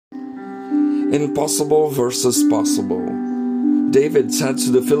Impossible versus possible. David said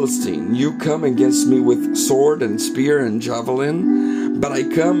to the Philistine, "You come against me with sword and spear and javelin, but I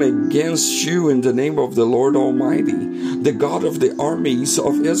come against you in the name of the Lord Almighty, the God of the armies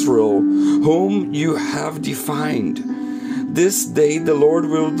of Israel, whom you have defied. This day the Lord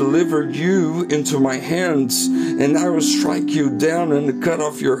will deliver you into my hands, and I will strike you down and cut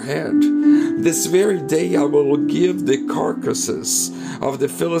off your head. This very day I will give the carcasses of the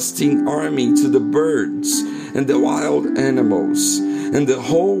Philistine army to the birds and the wild animals, and the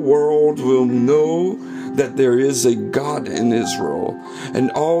whole world will know that there is a God in Israel,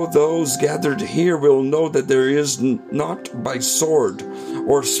 and all those gathered here will know that there is not by sword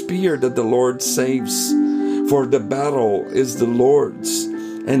or spear that the Lord saves. For the battle is the Lord's,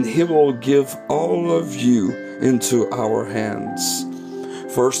 and He will give all of you into our hands."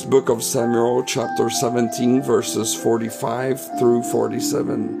 First book of Samuel, chapter 17, verses 45 through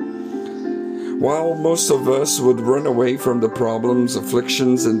 47. While most of us would run away from the problems,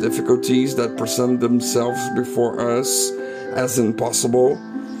 afflictions, and difficulties that present themselves before us as impossible,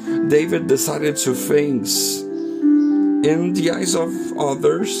 David decided to face, in the eyes of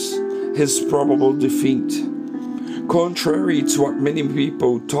others, his probable defeat. Contrary to what many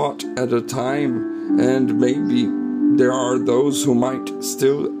people thought at the time, and maybe there are those who might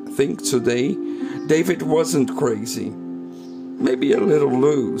still think today, David wasn't crazy. Maybe a little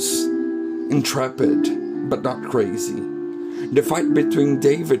loose, intrepid, but not crazy. The fight between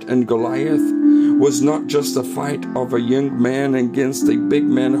David and Goliath was not just a fight of a young man against a big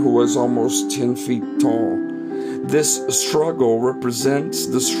man who was almost 10 feet tall. This struggle represents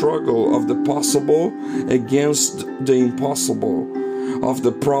the struggle of the possible against the impossible, of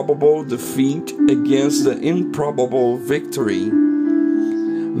the probable defeat against the improbable victory.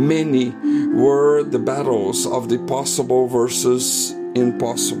 Many were the battles of the possible versus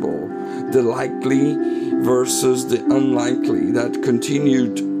impossible, the likely versus the unlikely that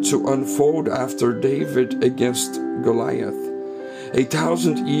continued to unfold after David against Goliath.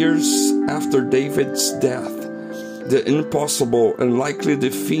 1,000 years after David's death, the impossible and likely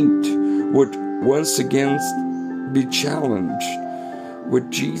defeat would once again be challenged with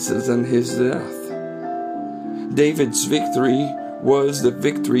Jesus and His death. David's victory was the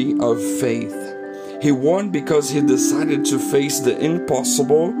victory of faith. He won because he decided to face the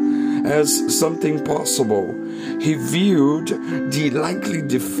impossible as something possible. He viewed the likely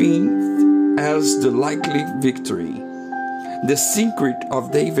defeat as the likely victory. The secret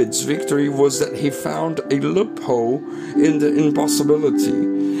of David's victory was that he found a loophole in the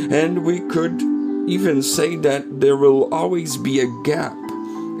impossibility. And we could even say that there will always be a gap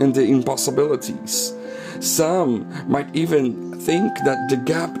in the impossibilities. Some might even think that the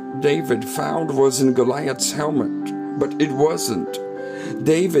gap David found was in Goliath's helmet, but it wasn't.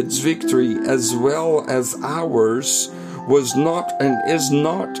 David's victory, as well as ours, was not and is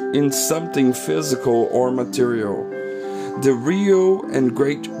not in something physical or material. The real and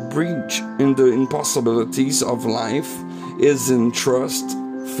great breach in the impossibilities of life is in trust,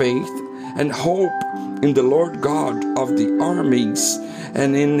 faith, and hope in the Lord God of the armies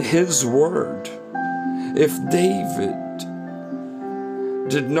and in His word. If David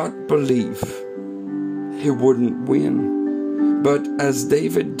did not believe, he wouldn't win. But as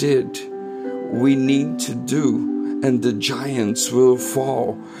David did, we need to do, and the giants will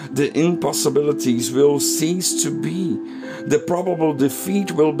fall. The impossibilities will cease to be. The probable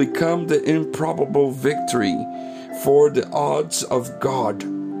defeat will become the improbable victory, for the odds of God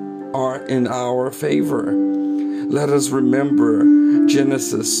are in our favor. Let us remember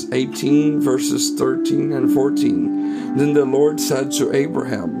Genesis 18 verses 13 and 14. Then the Lord said to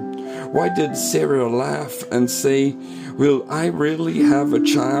Abraham, "Why did Sarah laugh and say, 'Will I really have a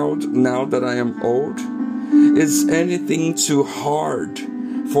child now that I am old?' Is anything too hard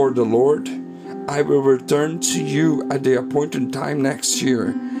for the Lord? I will return to you at the appointed time next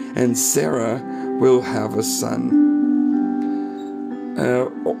year, and Sarah will have a son."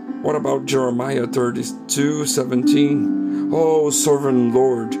 What about Jeremiah 32:17? "O sovereign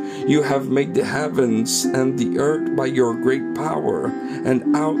Lord, you have made the heavens and the earth by your great power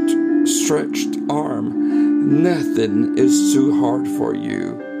and outstretched arm. Nothing is too hard for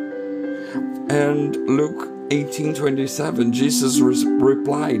you." And Luke 18:27, Jesus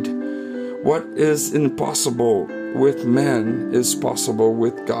replied, "What is impossible with man is possible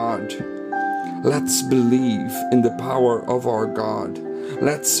with God." Let's believe in the power of our God.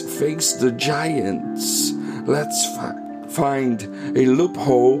 Let's face the giants. Let's find a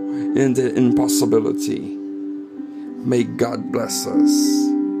loophole in the impossibility. May God bless us.